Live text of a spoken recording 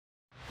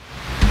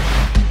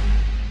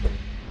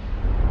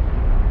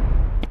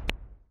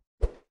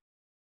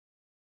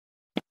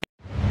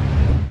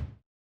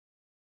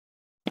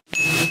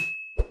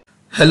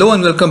Hello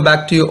and welcome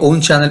back to your own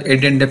channel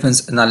Indian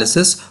Defense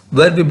Analysis,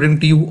 where we bring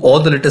to you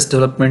all the latest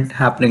development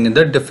happening in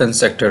the defense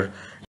sector.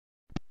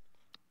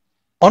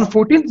 On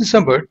 14th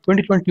December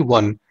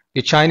 2021,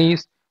 the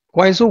Chinese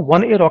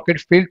Kuaizhou-1A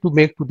rocket failed to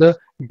make to the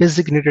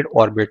designated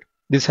orbit.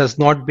 This has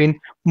not been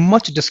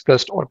much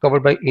discussed or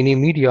covered by any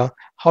media.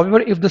 However,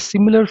 if the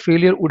similar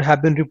failure would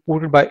have been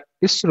reported by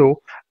ISRO,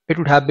 it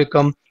would have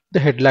become the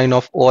headline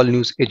of all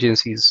news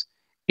agencies.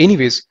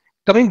 Anyways,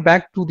 coming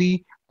back to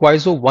the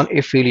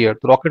Kuaizhou-1A failure,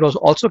 the rocket was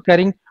also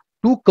carrying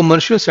two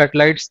commercial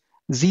satellites,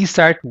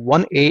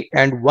 Geespace-1A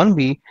and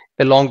 1B,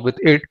 along with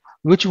it,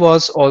 which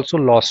was also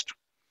lost.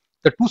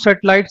 The two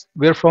satellites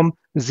were from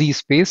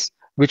Geespace,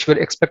 which were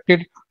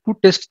expected to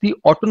test the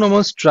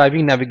autonomous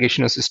driving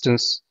navigation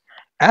assistance.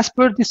 As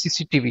per the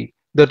CCTV,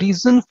 the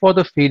reason for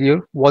the failure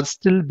was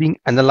still being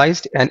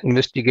analyzed and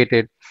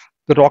investigated.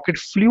 The rocket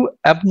flew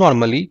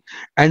abnormally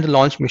and the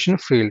launch mission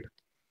failed.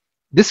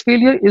 This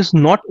failure is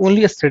not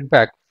only a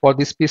setback for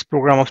the space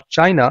program of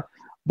China,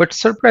 but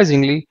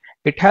surprisingly,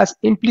 it has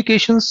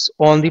implications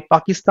on the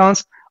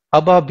Pakistan's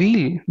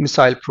Ababeel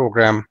Missile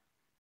program.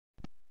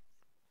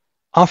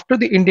 After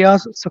the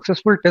India's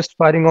successful test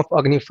firing of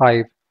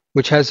Agni-5,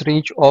 which has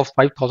range of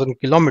 5,000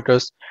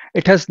 kilometers,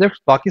 it has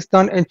left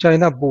Pakistan and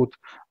China both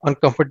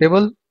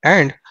uncomfortable,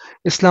 and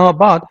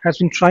Islamabad has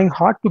been trying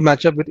hard to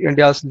match up with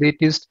India's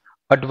latest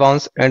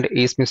advanced and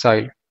ace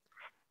missile.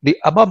 The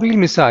Ababeel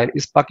missile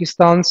is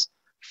Pakistan's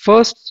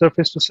first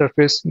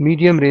surface-to-surface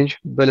medium-range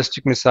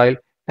ballistic missile,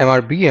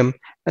 MRBM,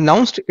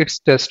 announced its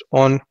test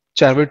on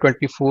January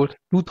 24,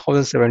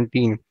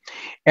 2017.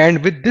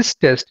 And with this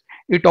test,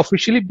 it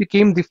officially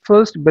became the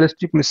first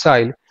ballistic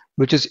missile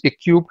which is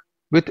equipped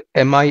with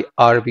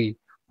MIRV,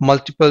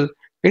 multiple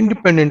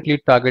independently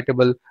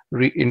targetable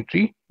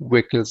re-entry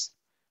vehicles.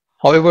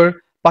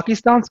 However,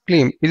 Pakistan's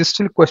claim is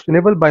still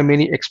questionable by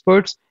many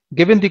experts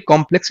given the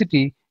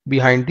complexity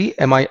behind the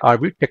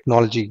MIRV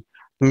technology.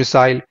 The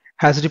missile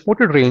has a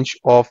reported range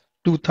of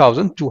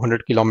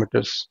 2,200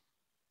 kilometers.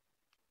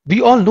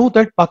 We all know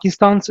that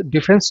Pakistan's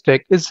defense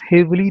tech is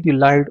heavily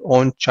relied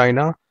on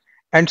China,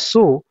 and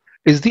so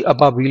is the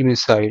Ababeel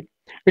missile.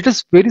 It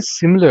is very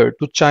similar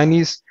to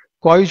Chinese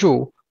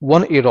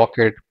Kuaizhou-1A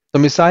rocket. The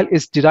missile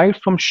is derived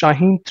from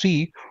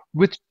Shaheen-III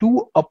with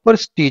two upper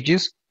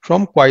stages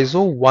from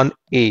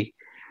Kuaizhou-1A.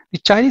 The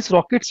Chinese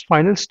rocket's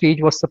final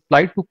stage was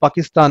supplied to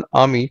Pakistan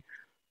Army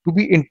to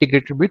be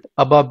integrated with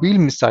Ababeel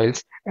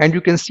missiles, and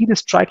you can see the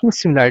striking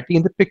similarity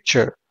in the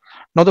picture.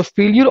 Now, the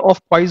failure of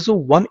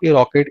Kuaizhou-1A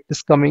rocket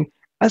is coming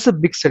as a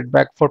big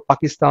setback for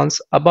Pakistan's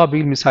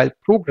Ababeel missile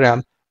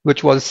program,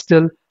 which was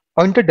still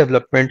under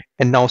development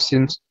and now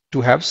seems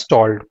to have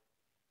stalled.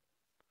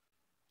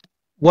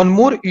 One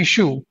more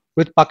issue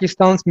with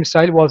Pakistan's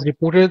missile was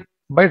reported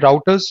by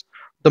Reuters.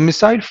 The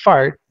missile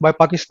fired by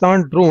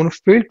Pakistan drone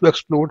failed to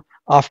explode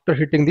after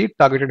hitting the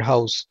targeted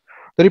house.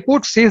 The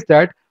report says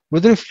that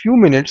within a few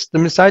minutes, the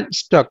missile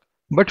stuck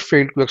but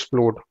failed to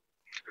explode.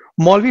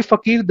 Maulvi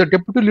Faqir, the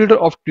deputy leader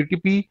of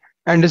TTP,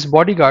 and his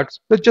bodyguards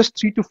were just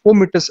 3 to 4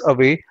 meters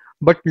away,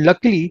 but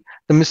luckily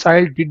the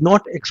missile did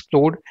not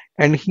explode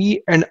and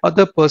he and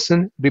other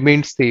person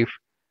remained safe.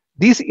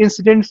 These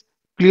incidents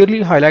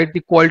clearly highlight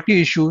the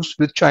quality issues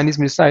with Chinese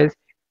missiles,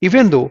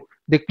 even though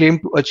they claim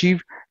to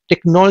achieve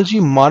technology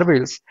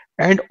marvels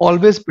and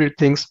always build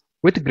things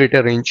with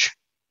greater range.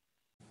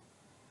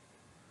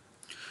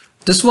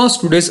 This was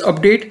today's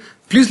update.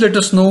 Please let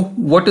us know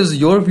what is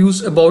your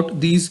views about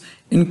these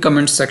in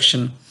comments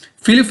section.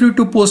 Feel free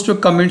to post your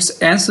comments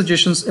and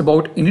suggestions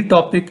about any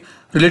topic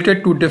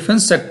related to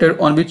defense sector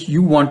on which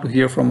you want to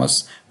hear from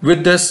us.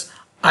 With this,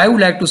 I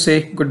would like to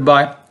say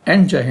goodbye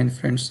and Jai Hind,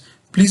 friends.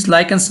 Please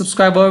like and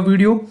subscribe our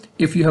video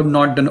if you have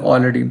not done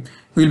already.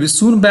 We will be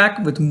soon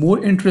back with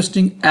more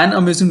interesting and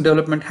amazing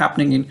development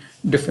happening in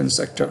defense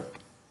sector.